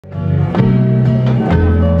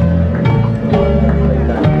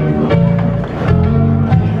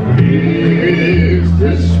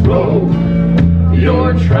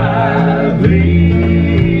You're traveling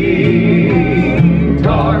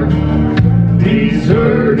dark,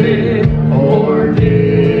 deserted or dim.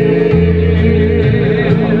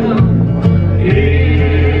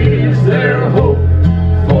 Is there hope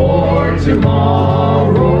for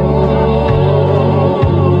tomorrow?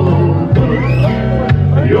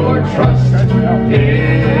 Put your trust in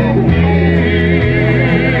Him.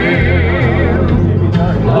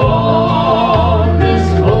 On this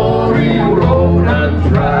glory road I'm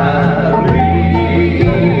traveling,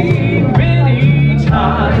 many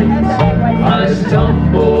times I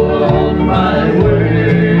stumble on my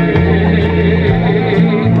way.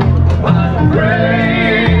 But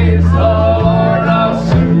praise the Lord, I'll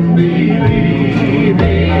soon be leaving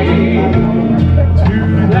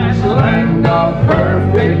to that land of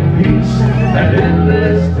perfect peace and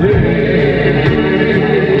endless day.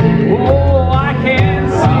 Oh, I can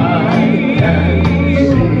see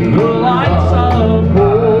the lights of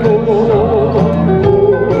hope.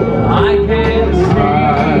 I can see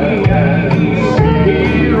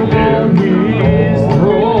Him on His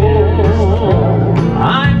throne.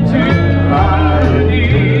 I'm too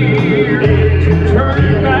near to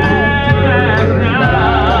turn back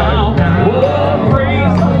now. Oh,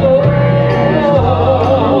 praise the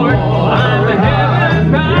Lord, I'm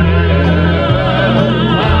heaven bound.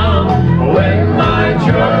 When my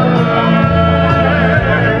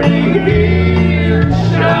journey here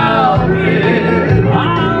shall end,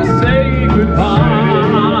 I'll say goodbye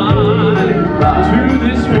to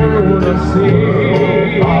this world of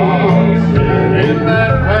sin. In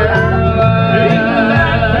that fair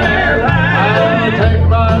land, I'll take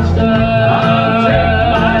my stand.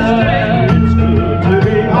 It's good to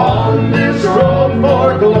be on this road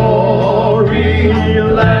for glory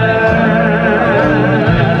land.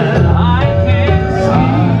 I can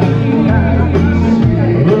see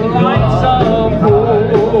the lights of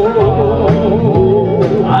hope.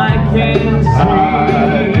 I can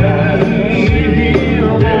see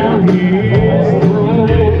Him on His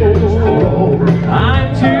throne.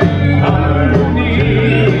 I'm too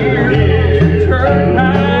near to turn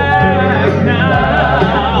back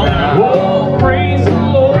now. Oh, praise the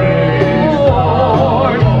Lord,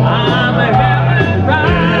 I'm heaven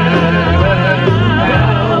bound.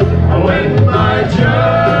 When my journey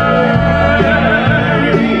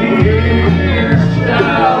here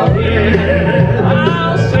shall end,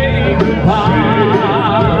 I'll say goodbye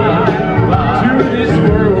to this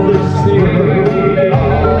world of sin.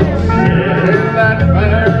 In that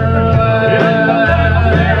fair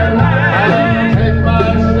land, I'll take my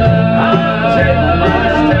stand.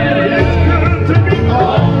 It's good to be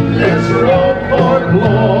on this road for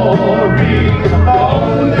glory,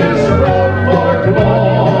 on this road for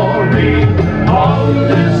glory, on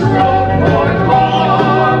this